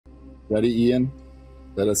Ready, Ian?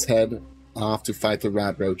 Let us head off to fight the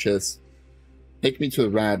rat roaches. Take me to the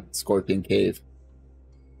rat scorpion cave.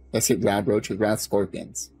 Let's hit rat roaches, rat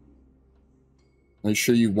scorpions. Are you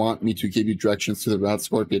sure you want me to give you directions to the rat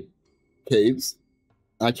scorpion caves?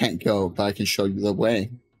 I can't go, but I can show you the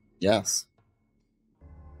way. Yes.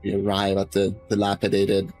 We arrive at the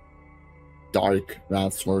dilapidated, dark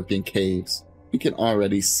rat scorpion caves. You can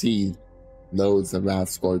already see loads of rat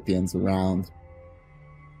scorpions around.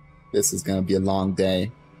 This is going to be a long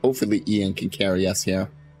day. Hopefully Ian can carry us here.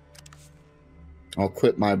 I'll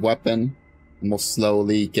equip my weapon and we'll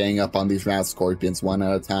slowly gang up on these rat scorpions one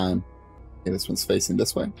at a time. Okay, this one's facing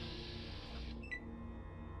this way.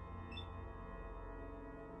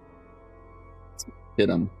 Hit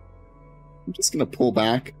him. I'm just going to pull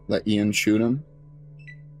back, let Ian shoot him.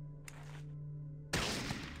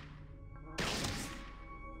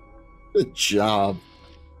 Good job.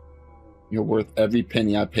 You're worth every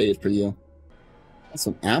penny I paid for you. There's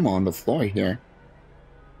some ammo on the floor here.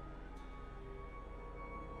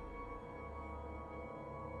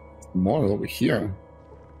 More over here.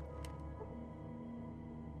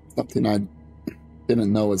 Something I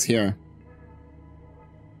didn't know was here.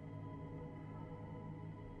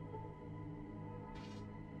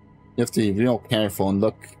 You have to be real careful and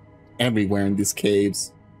look everywhere in these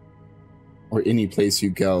caves. Or any place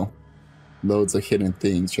you go. Loads of hidden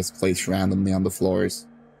things just placed randomly on the floors.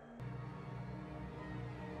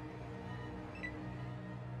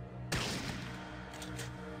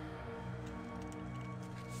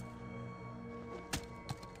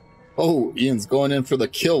 Oh, Ian's going in for the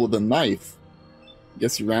kill with a knife.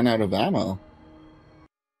 Guess he ran out of ammo.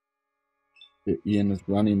 Ian is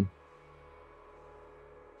running.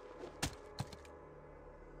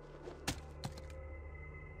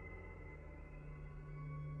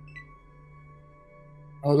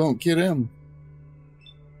 Oh, don't get him.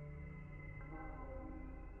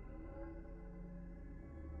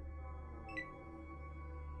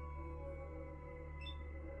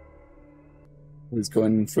 He's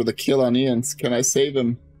going for the kill on Ian. Can I save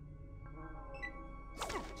him?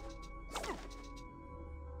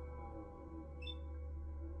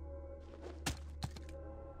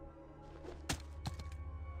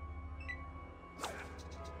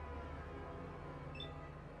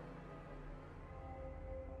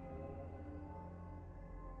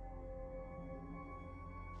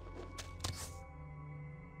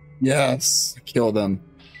 Yes, kill them.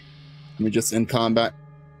 Let me just in combat.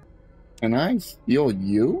 Can I heal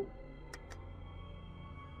you?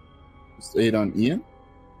 Just 8 on Ian.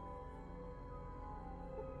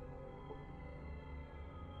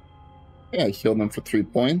 Yeah, I healed him for 3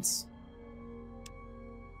 points.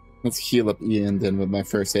 Let's heal up Ian then with my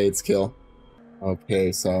first aid skill.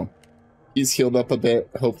 Okay, so he's healed up a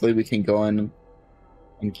bit. Hopefully we can go in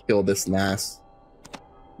and kill this last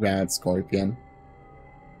rat scorpion.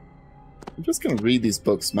 I'm just gonna read these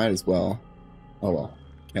books, might as well. Oh well,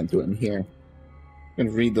 can't do it in here. I'm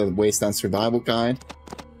gonna read the Wasteland Survival Guide.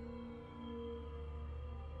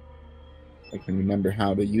 I can remember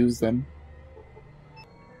how to use them.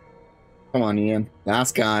 Come on, Ian.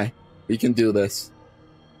 Last guy. We can do this.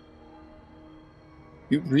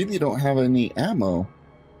 You really don't have any ammo.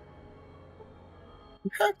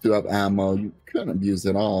 You have to have ammo. You couldn't have used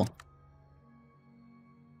it all.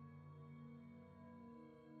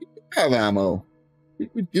 You have ammo. What are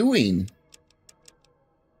you doing?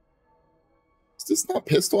 Is this not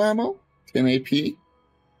pistol ammo? 10 AP?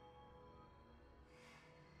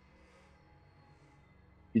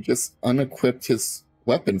 He just unequipped his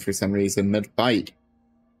weapon for some reason mid-fight.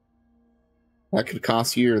 That could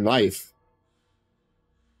cost you your life.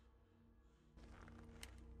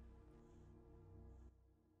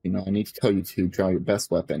 You know, I need to tell you to draw your best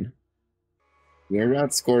weapon. You're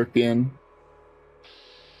at Scorpion.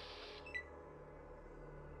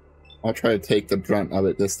 I'll try to take the brunt of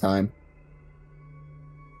it this time.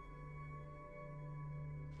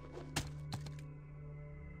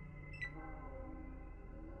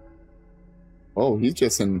 Oh, he's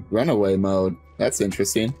just in runaway mode. That's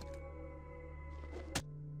interesting.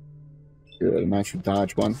 Good, I should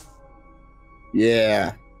dodge one.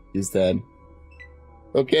 Yeah, he's dead.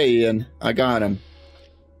 Okay, Ian, I got him.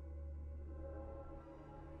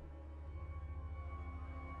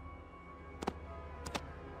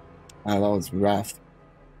 Ah, that was rough.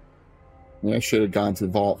 Maybe I should have gone to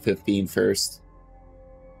Vault 15 first.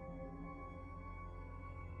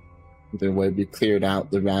 Either way, we cleared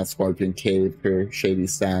out the Rat Scorpion Cave for Shady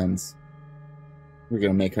Sands. We're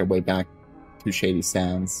gonna make our way back to Shady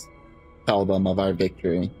Sands. Tell them of our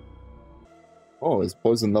victory. Oh, it's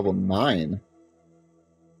poison level 9.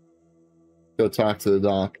 Go talk to the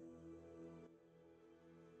doc.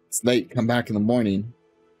 It's late. Come back in the morning.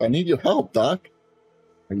 I need your help, Doc.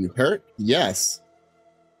 Are you hurt? Yes.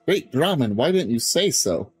 Great Brahman, why didn't you say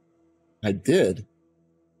so? I did.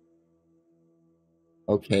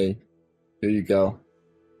 Okay, here you go.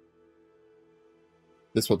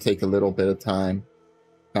 This will take a little bit of time.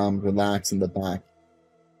 Come, relax in the back.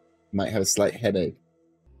 You might have a slight headache.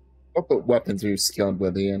 What weapons are you skilled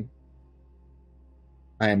with, Ian?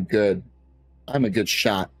 I am good. I'm a good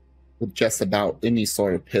shot with just about any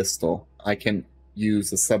sort of pistol. I can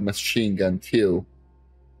use a submachine gun too.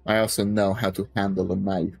 I also know how to handle a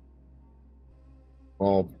knife.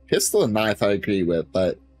 Well, pistol and knife I agree with,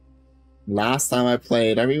 but last time I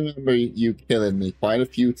played, I remember you killing me quite a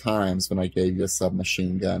few times when I gave you a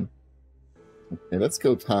submachine gun. Okay, let's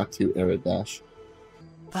go talk to Iridash.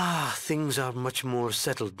 Things are much more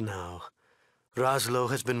settled now. Raslo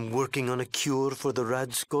has been working on a cure for the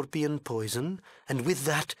rad scorpion poison, and with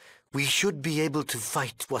that, we should be able to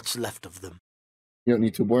fight what's left of them. You don't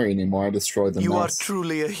need to worry anymore, I destroyed the You are mess.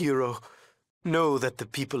 truly a hero. Know that the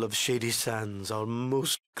people of Shady Sands are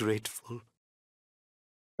most grateful.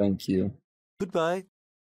 Thank you. Goodbye.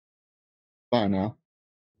 Bye now.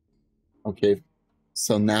 Okay,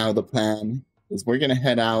 so now the plan is we're gonna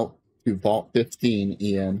head out to Vault 15,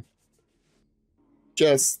 Ian.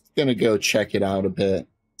 Just gonna go check it out a bit,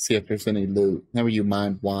 see if there's any loot. Never you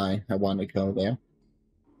mind why I want to go there.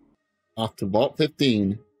 Off to Vault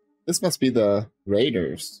 15. This must be the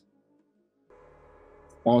Raiders.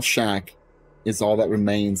 Small shack is all that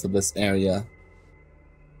remains of this area.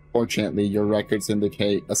 Fortunately, your records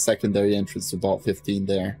indicate a secondary entrance to Vault 15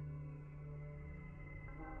 there.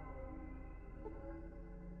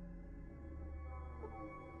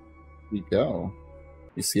 Here we go.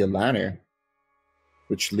 You see a ladder,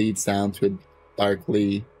 which leads down to a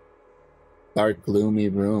dark, gloomy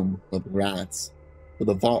room with rats, with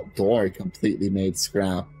a vault door completely made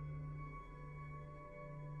scrap.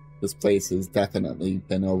 This place has definitely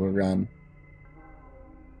been overrun.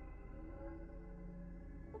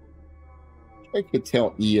 I could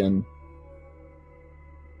tell Ian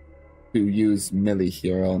to use melee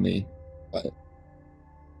here only, but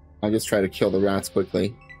I'll just try to kill the rats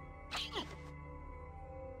quickly.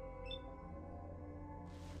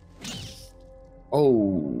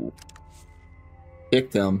 Oh,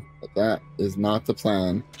 kicked him, but that is not the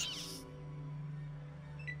plan.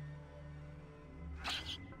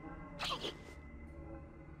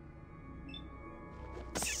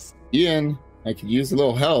 Ian, I could use a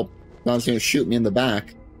little help. John's gonna shoot me in the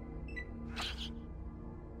back.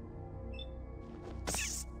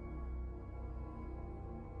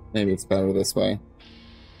 Maybe it's better this way.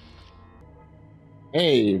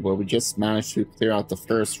 Hey, well, we just managed to clear out the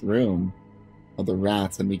first room of the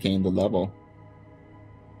rats and we gained the level.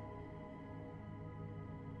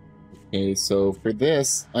 Okay, so for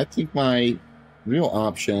this, I think my real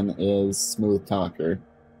option is Smooth Talker.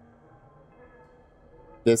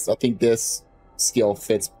 I think this skill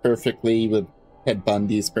fits perfectly with Ted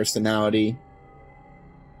Bundy's personality.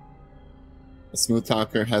 A Smooth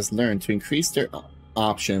Talker has learned to increase their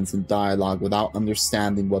options in dialogue without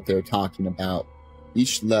understanding what they're talking about.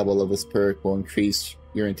 Each level of this perk will increase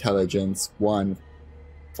your intelligence 1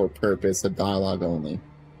 for purpose of dialogue only.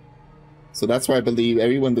 So that's why I believe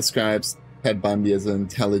everyone describes Ted Bundy as an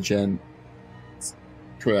intelligent,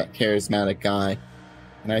 charismatic guy.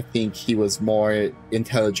 And I think he was more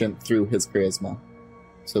intelligent through his charisma.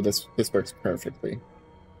 So this works perfectly.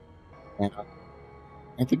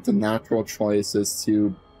 I think the natural choice is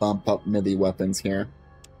to bump up melee weapons here.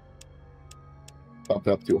 Bump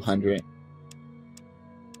it up to 100.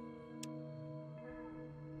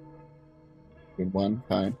 Good one,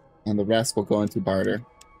 fine. And the rest will go into barter.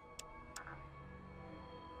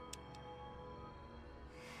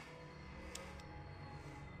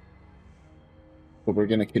 But we're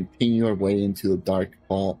going to continue our way into the Dark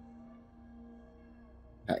Vault.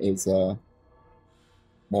 That is a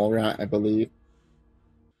mole rat, I believe.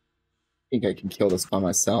 I think I can kill this by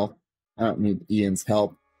myself. I don't need Ian's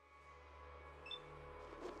help.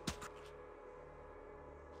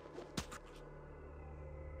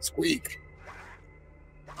 Squeak!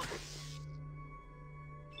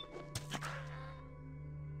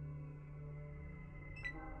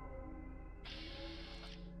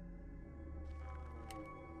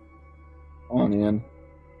 Come on, Ian.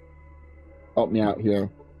 Help me out here.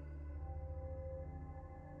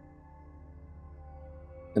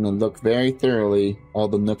 Gonna look very thoroughly all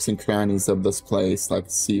the nooks and crannies of this place. Like,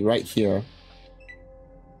 see right here.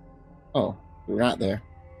 Oh, we're right there.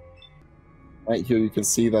 Right here you can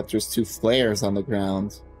see that there's 2 flares on the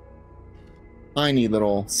ground. Tiny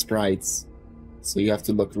little sprites. So you have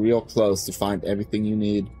to look real close to find everything you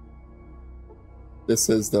need. this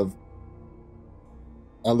is the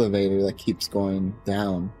elevator that keeps going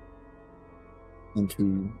down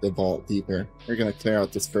into the vault deeper. We're gonna clear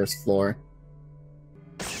out this first floor.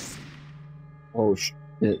 Oh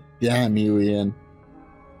shit. Damn you, Ian.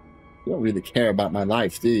 You don't really care about my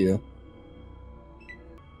life, do you?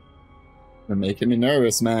 You're making me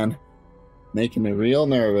nervous, man. Making me real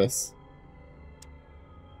nervous.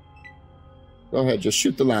 Go ahead, just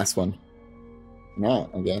shoot the last one. No,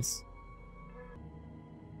 I guess.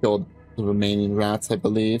 Killed the remaining rats, I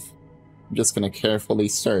believe. I'm just gonna carefully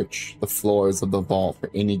search the floors of the vault for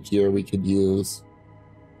any gear we could use.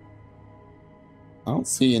 I don't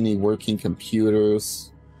see any working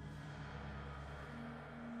computers.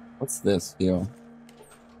 What's this here?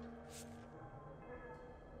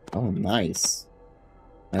 Oh, nice.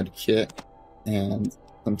 Med kit and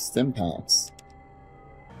some stim packs.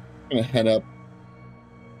 I'm gonna head up,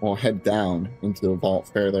 or head down into the vault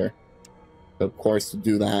further. But of course, to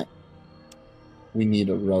do that, we need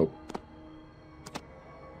a rope.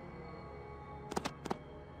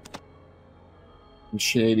 And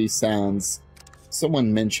shady sounds.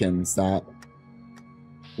 Someone mentions that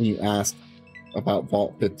when you ask about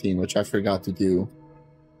Vault 15, which I forgot to do,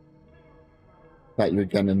 that you're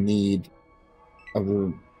gonna need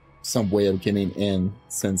some way of getting in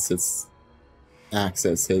since its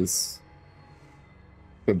access is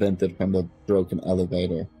prevented from the broken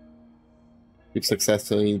elevator. We've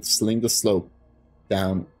successfully slinged the slope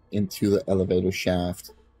down into the elevator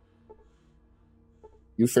shaft.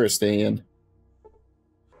 You first, Ian.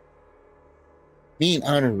 Being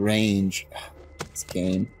out of range. This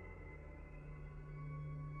game.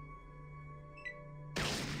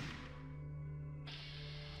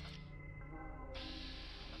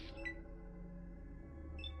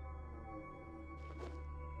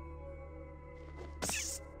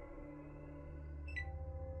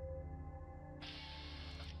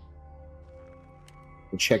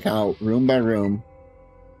 We'll check out room by room.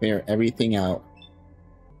 Clear everything out.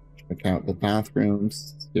 Check out the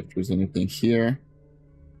bathrooms. See if there's anything here.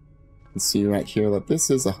 You can see right here that this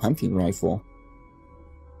is a hunting rifle.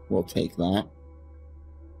 We'll take that.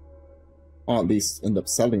 Or at least end up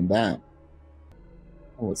selling that.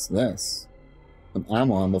 Oh, what's this? Some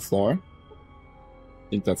ammo on the floor. I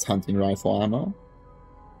think that's hunting rifle ammo.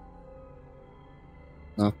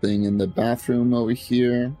 Nothing in the bathroom over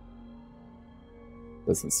here.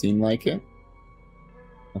 Doesn't seem like it.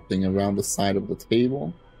 Nothing around the side of the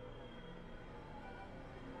table.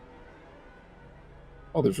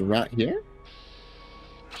 Oh, there's a rat here?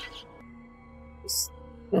 This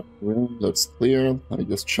room looks clear. Let me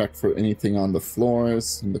just check for anything on the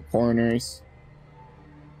floors, in the corners.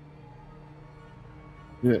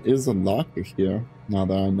 There is a locker here, now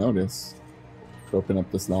that I notice. Let's open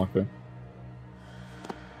up this locker.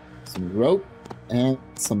 Some rope and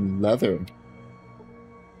some leather.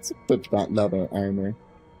 Let's equip that leather armor.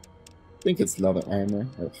 I think it's leather armor,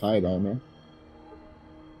 or hide armor.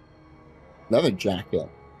 Leather jacket.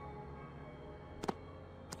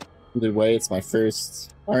 Either way, it's my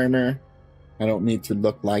first armor. I don't need to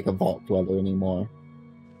look like a vault dweller anymore.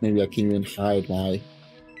 Maybe I can even hide my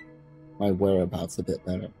whereabouts a bit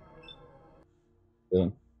better.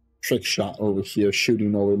 The trick shot over here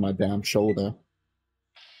shooting over my damn shoulder.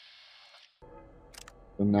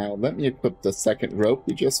 So now let me equip the second rope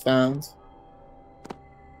we just found.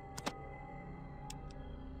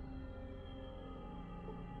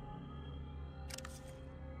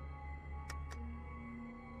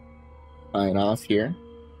 Flying off here,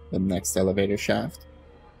 the next elevator shaft.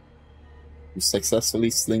 You successfully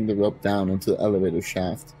sling the rope down into the elevator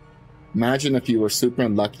shaft. Imagine if you were super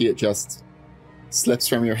unlucky, it just slips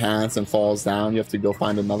from your hands and falls down. You have to go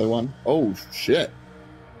find another one. Oh, shit.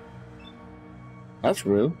 That's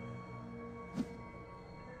rude.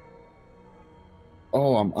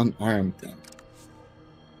 Oh, I'm unarmed then.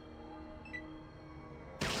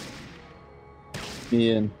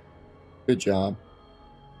 Ian, good job.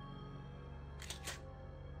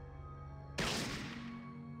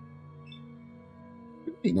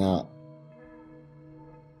 Maybe not.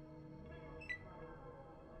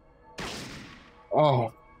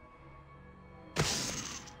 Oh.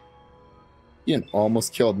 Ian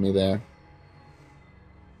almost killed me there.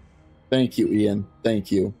 Thank you, Ian.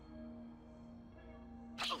 Thank you.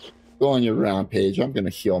 Go on your rampage. I'm gonna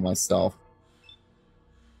heal myself.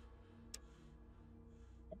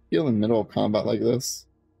 Feel in the middle of combat like this?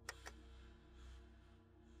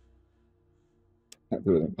 Can't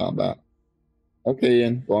do it in combat. Okay,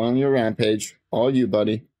 Ian. Go on your rampage. All you,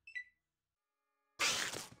 buddy.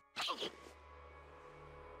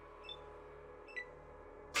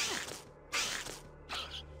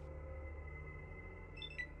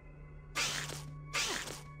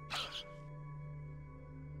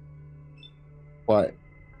 What?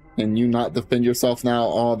 Can you not defend yourself now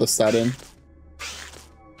all of a sudden?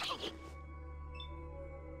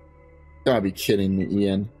 Gotta be kidding me,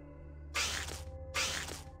 Ian.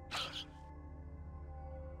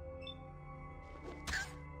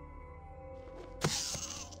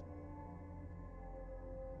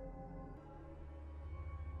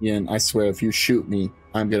 Ian, I swear, if you shoot me,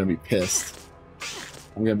 I'm gonna be pissed.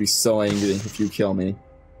 I'm gonna be so angry if you kill me.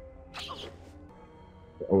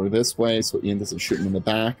 Over this way, so Ian doesn't shoot me in the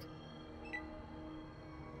back.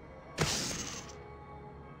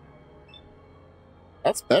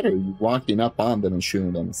 That's better, you walking up on them and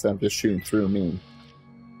shooting them, instead of just shooting through me.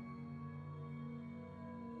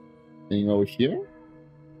 Anything over here?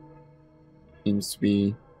 Seems to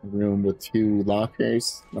be a room with 2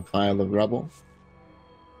 lockers and a pile of rubble.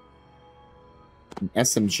 An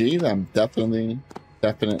SMG that I'm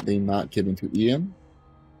definitely not giving to Ian.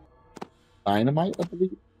 Dynamite, I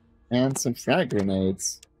believe. And some frag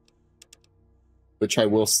grenades. Which I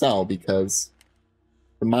will sell because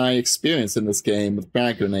from my experience in this game with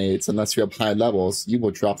frag grenades, unless you have high levels, you will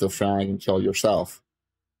drop the frag and kill yourself.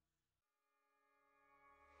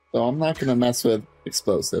 So I'm not going to mess with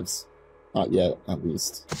explosives. Not yet, at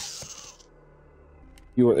least.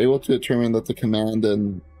 You were able to determine that the command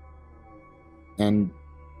and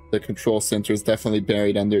the control center is definitely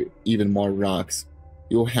buried under even more rocks.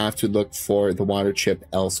 You'll have to look for the water chip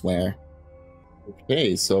elsewhere.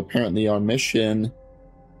 Okay, so apparently our mission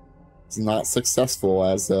is not successful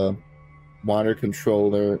as the water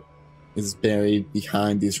controller is buried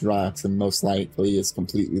behind these rocks and most likely is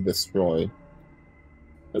completely destroyed.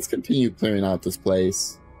 Let's continue clearing out this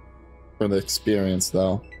place for the experience,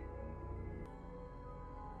 though.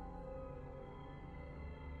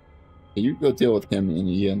 You go deal with him and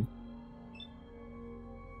Ian.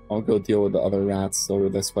 I'll go deal with the other rats over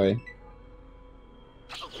this way.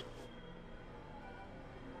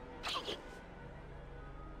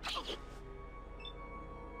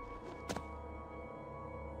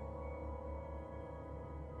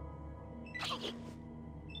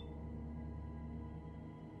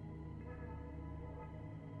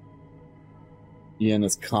 Ian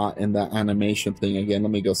is caught in that animation thing again.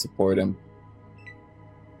 Let me go support him.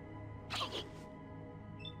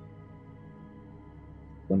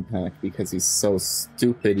 Impact because he's so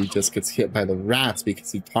stupid. He just gets hit by the rats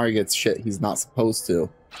because he targets shit he's not supposed to.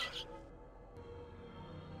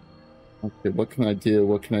 Okay, what can I do?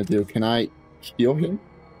 What can I do? Can I heal him?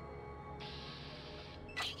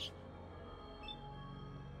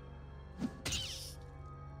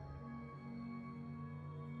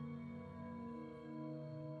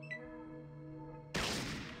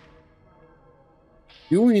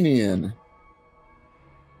 Doing Ian.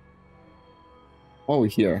 Oh,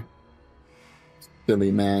 here.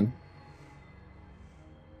 Silly man.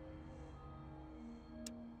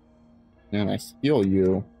 And I heal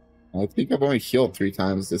you. I think I've only healed 3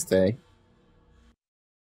 times this day.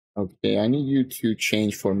 Okay, I need you to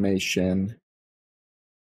change formation.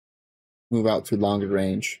 Move out to longer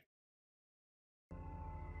range.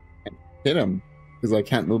 And hit him. Because I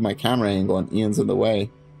can't move my camera angle and Ian's in the way.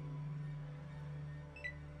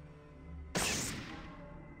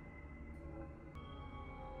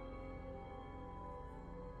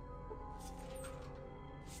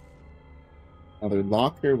 Another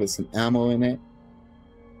locker with some ammo in it.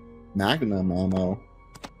 Magnum ammo.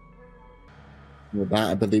 With that,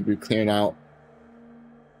 I believe we cleared out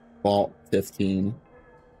Vault 15.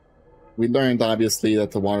 We learned, obviously, that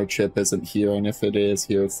the water chip isn't here, and if it is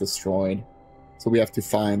here, it's destroyed. So we have to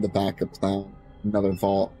find the backup plan. Another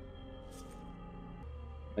vault.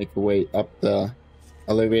 Make our way up the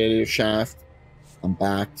elevator shaft and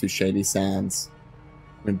back to Shady Sands.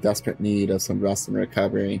 We're in desperate need of some rest and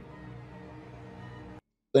recovery.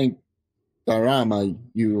 Thank Darama,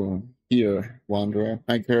 you here, Wanderer.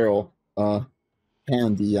 My girl,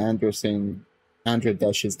 Candy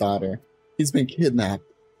Andradesh's daughter. She's been kidnapped.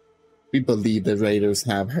 We believe the raiders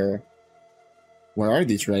have her. Where are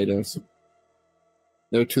these raiders?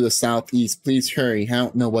 They're to the southeast. Please hurry. I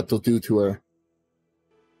don't know what they'll do to her.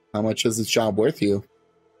 How much is this job worth you?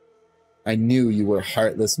 I knew you were a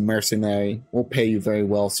heartless mercenary. We'll pay you very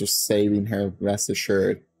well for saving her, rest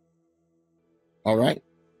assured. Alright.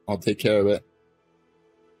 I'll take care of it.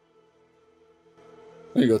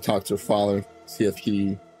 Let me go talk to her father, see if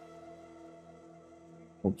he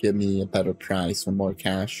will give me a better price or more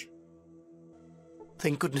cash.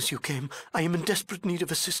 Thank goodness you came. I am in desperate need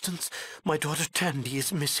of assistance. My daughter Tandy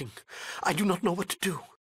is missing. I do not know what to do.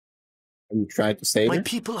 Have you tried to save her? My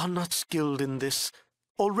people are not skilled in this.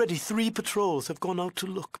 Already 3 patrols have gone out to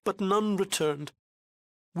look, but none returned.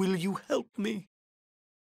 Will you help me?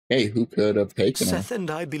 Hey, who could have taken her? Seth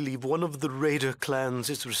and I believe one of the raider clans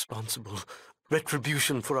is responsible.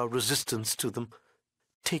 Retribution for our resistance to them.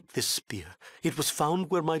 Take this spear. It was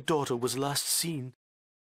found where my daughter was last seen.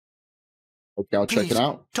 Okay, I'll check it Please,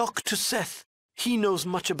 out. talk to Seth. He knows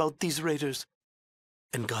much about these raiders.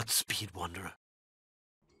 And Godspeed, Wanderer.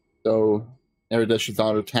 So, Eridesh's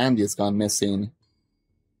daughter Tandy has gone missing.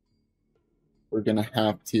 We're gonna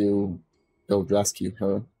have to go rescue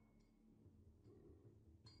her.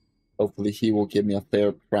 Hopefully he will give me a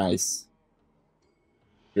fair price.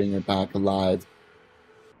 Bring her back alive.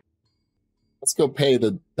 Let's go pay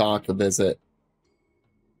the doc a visit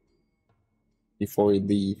before we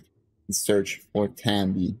leave and search for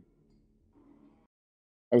Tandy.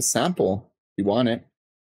 I have a sample if you want it.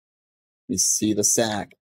 You see the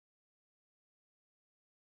sack.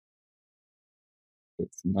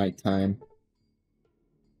 It's nighttime.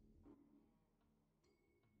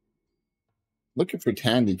 Looking for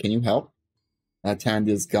Tandy. Can you help?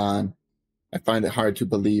 Tandy is gone. I find it hard to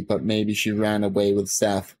believe, but maybe she ran away with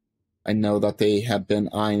Seth. I know that they have been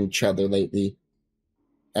eyeing each other lately.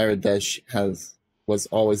 Eridesh was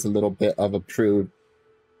always a little bit of a prude.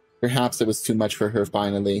 Perhaps it was too much for her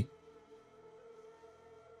finally.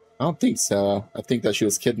 I don't think so. I think that she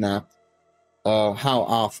was kidnapped. Oh, how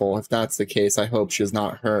awful. If that's the case, I hope she is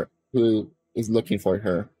not hurt. Who is looking for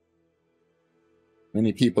her?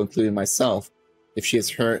 Many people, including myself. If she is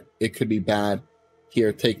hurt, it could be bad.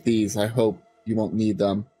 Here, take these. I hope you won't need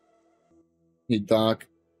them. Hey, Doc.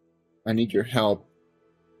 I need your help.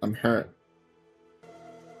 I'm hurt.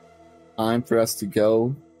 Time for us to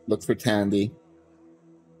go look for Tandy.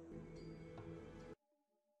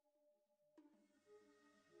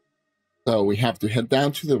 So we have to head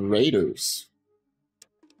down to the Raiders.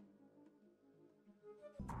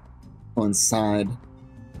 Go inside.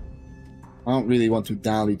 I don't really want to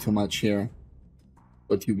dally too much here.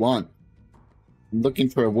 What do you want? I'm looking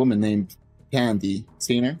for a woman named Tandy.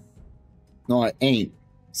 Seen her? No, I ain't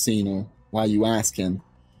seen her. Why you asking?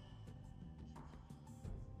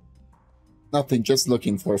 Nothing, just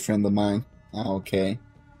looking for a friend of mine. Oh, okay.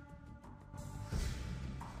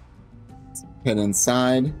 Let's head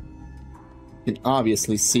inside. You can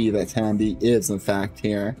obviously see that Tandy is in fact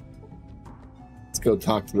here. Let's go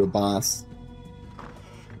talk to the boss.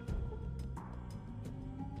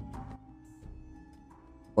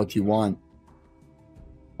 What do you want?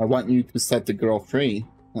 I want you to set the girl free.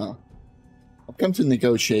 Oh. I've come to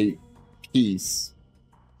negotiate peace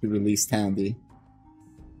to release Tandy.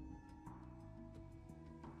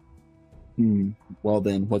 Well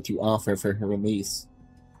then, what do you offer for her release?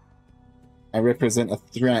 I represent a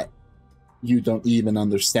threat you don't even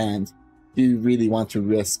understand. Do you really want to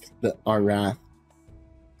risk our wrath?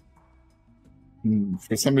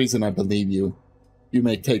 For some reason I believe you. You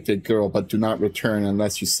may take the girl, but do not return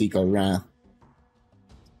unless you seek our wrath.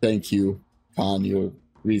 Thank you, Khan. You're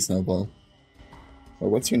reasonable. Well,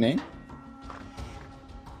 what's your name?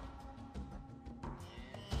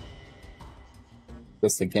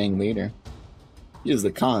 Just a gang leader. He is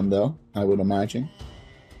the Khan, though, I would imagine.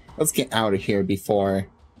 Let's get out of here before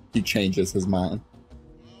he changes his mind.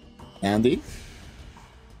 Andy?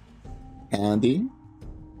 Andy?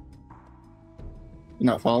 You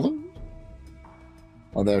not following?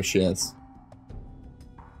 Oh, there she is.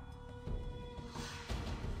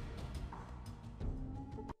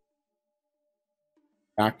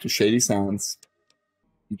 Back to Shady Sands.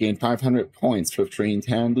 You gain 500 points for freeing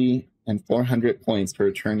Tandy and 400 points for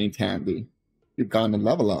returning Tandy. You've gone a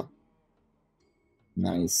level up.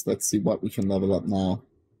 Nice. Let's see what we can level up now.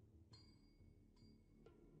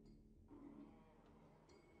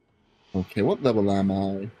 Okay, what level am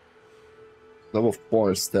I? Level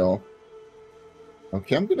 4 still.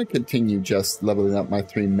 Okay, I'm going to continue just leveling up my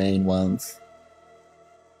 3 main ones.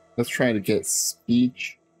 Let's try to get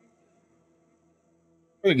speech.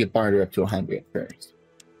 I'm going to get barter up to 100 first.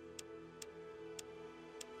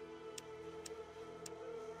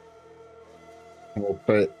 And we'll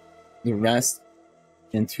put the rest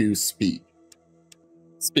into speak.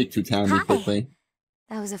 Speak to Tandy quickly.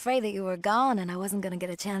 I was afraid that you were gone and I wasn't going to get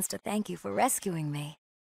a chance to thank you for rescuing me.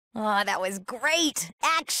 Oh, that was great!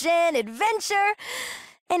 Action, adventure!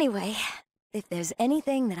 Anyway, if there's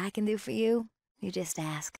anything that I can do for you, you just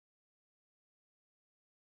ask.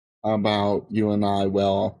 How about you and I,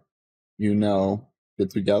 well, you know, get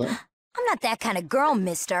together? I'm not that kind of girl,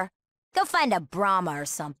 mister. Go find a Brahma or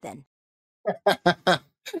something.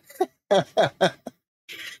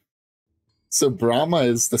 So Brahma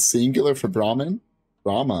is the singular for Brahmin?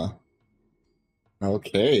 Brahma.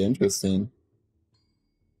 Okay, interesting.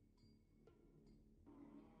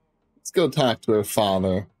 Let's go talk to her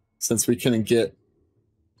father, since we couldn't get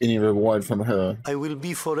any reward from her. I will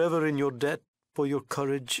be forever in your debt for your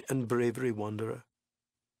courage and bravery, Wanderer.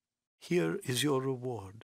 Here is your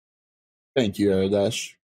reward. Thank you,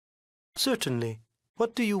 Aradesh. Certainly.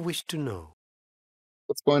 What do you wish to know?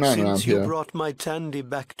 What's going on around Since you here? brought my Tandy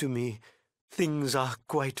back to me, things are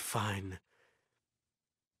quite fine.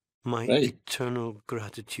 My Hey. eternal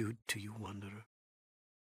gratitude to you, Wanderer.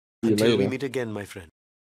 See you Until we later. meet again, my friend.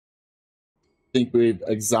 I think we've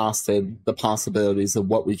exhausted the possibilities of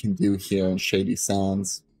what we can do here in Shady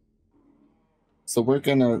Sands. So we're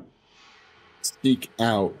gonna seek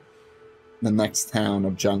out the next town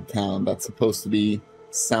of Junktown that's supposed to be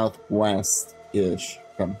southwest-ish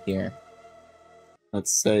from here.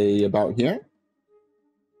 Let's say about here?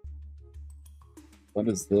 What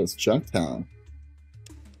is this? Junktown.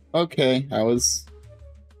 Okay, I was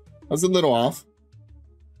a little off.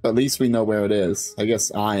 But at least we know where it is. I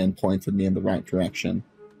guess Ian pointed me in the right direction.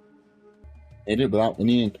 Made it without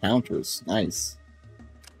any encounters. Nice.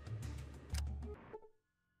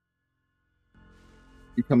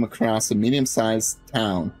 You come across a medium-sized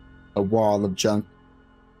town. A wall of junk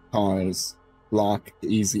cars block the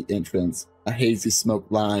easy entrance. A hazy smoke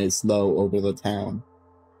lies low over the town.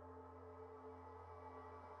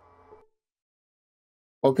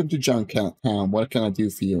 Welcome to Junktown. What can I do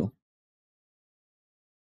for you?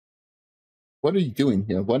 What are you doing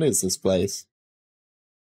here? What is this place?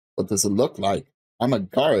 What does it look like? I'm a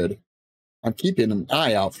guard. I'm keeping an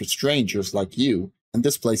eye out for strangers like you, and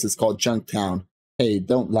this place is called Junktown. Hey,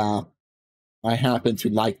 don't laugh. I happen to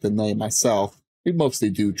like the name myself. We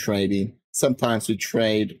mostly do trading. Sometimes we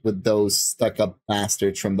trade with those stuck-up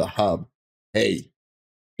bastards from the hub. Hey,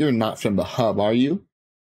 you're not from the hub, are you?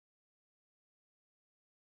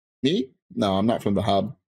 Me? No, I'm not from the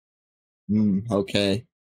hub. Okay.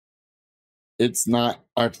 It's not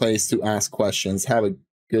our place to ask questions. Have a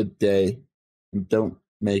good day, and don't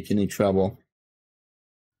make any trouble.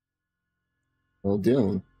 Will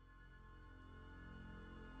do.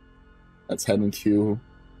 Let's head into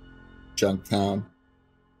Junktown.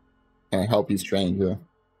 Can I help you, stranger?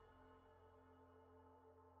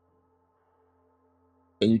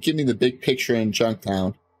 Can you give me the big picture in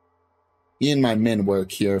Junktown? Me and my men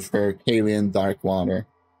work here for Kalian Darkwater.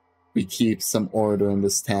 We keep some order in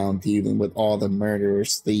this town, dealing with all the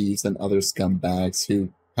murderers, thieves, and other scumbags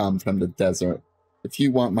who come from the desert. If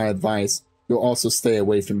you want my advice, you'll also stay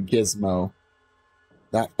away from Gizmo.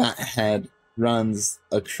 That fathead runs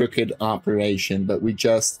a crooked operation, but we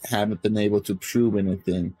just haven't been able to prove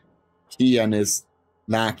anything. He and his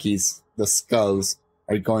lackeys, the Skulls,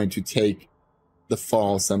 are going to take the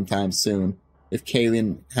fall sometime soon, if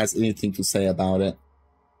Kalian has anything to say about it.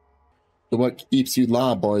 So what keeps you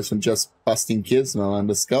law boys from just busting Gizmo and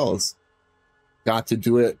the Skulls? Got to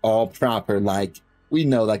do it all proper, like, we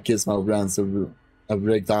know that Gizmo runs a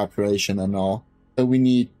rigged operation and all, but we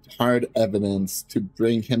need hard evidence to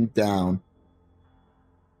bring him down.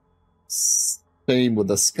 Same with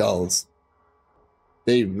the Skulls.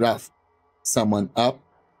 They rough someone up,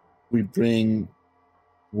 we bring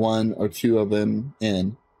one or two of them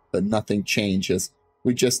in, but nothing changes.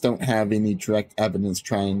 We just don't have any direct evidence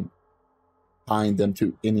trying to find them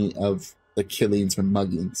to any of the killings or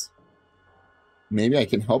muggings. Maybe I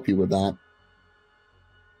can help you with that.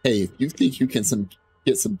 Hey, if you think you can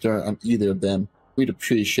get some dirt on either of them, we'd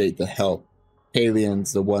appreciate the help.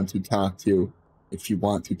 Kalian's the one to talk to if you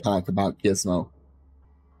want to talk about Gizmo.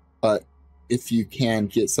 But if you can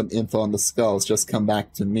get some info on the Skulls, just come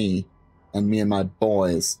back to me, and me and my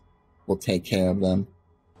boys will take care of them.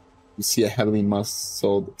 You see a heavily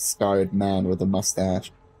muscled, scarred man with a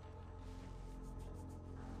mustache.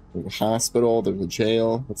 There's a hospital, there's a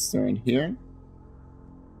jail. What's there in here?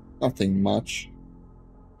 Nothing much.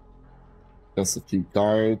 Just a few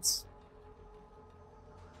guards.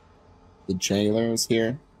 The jailer is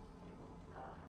here.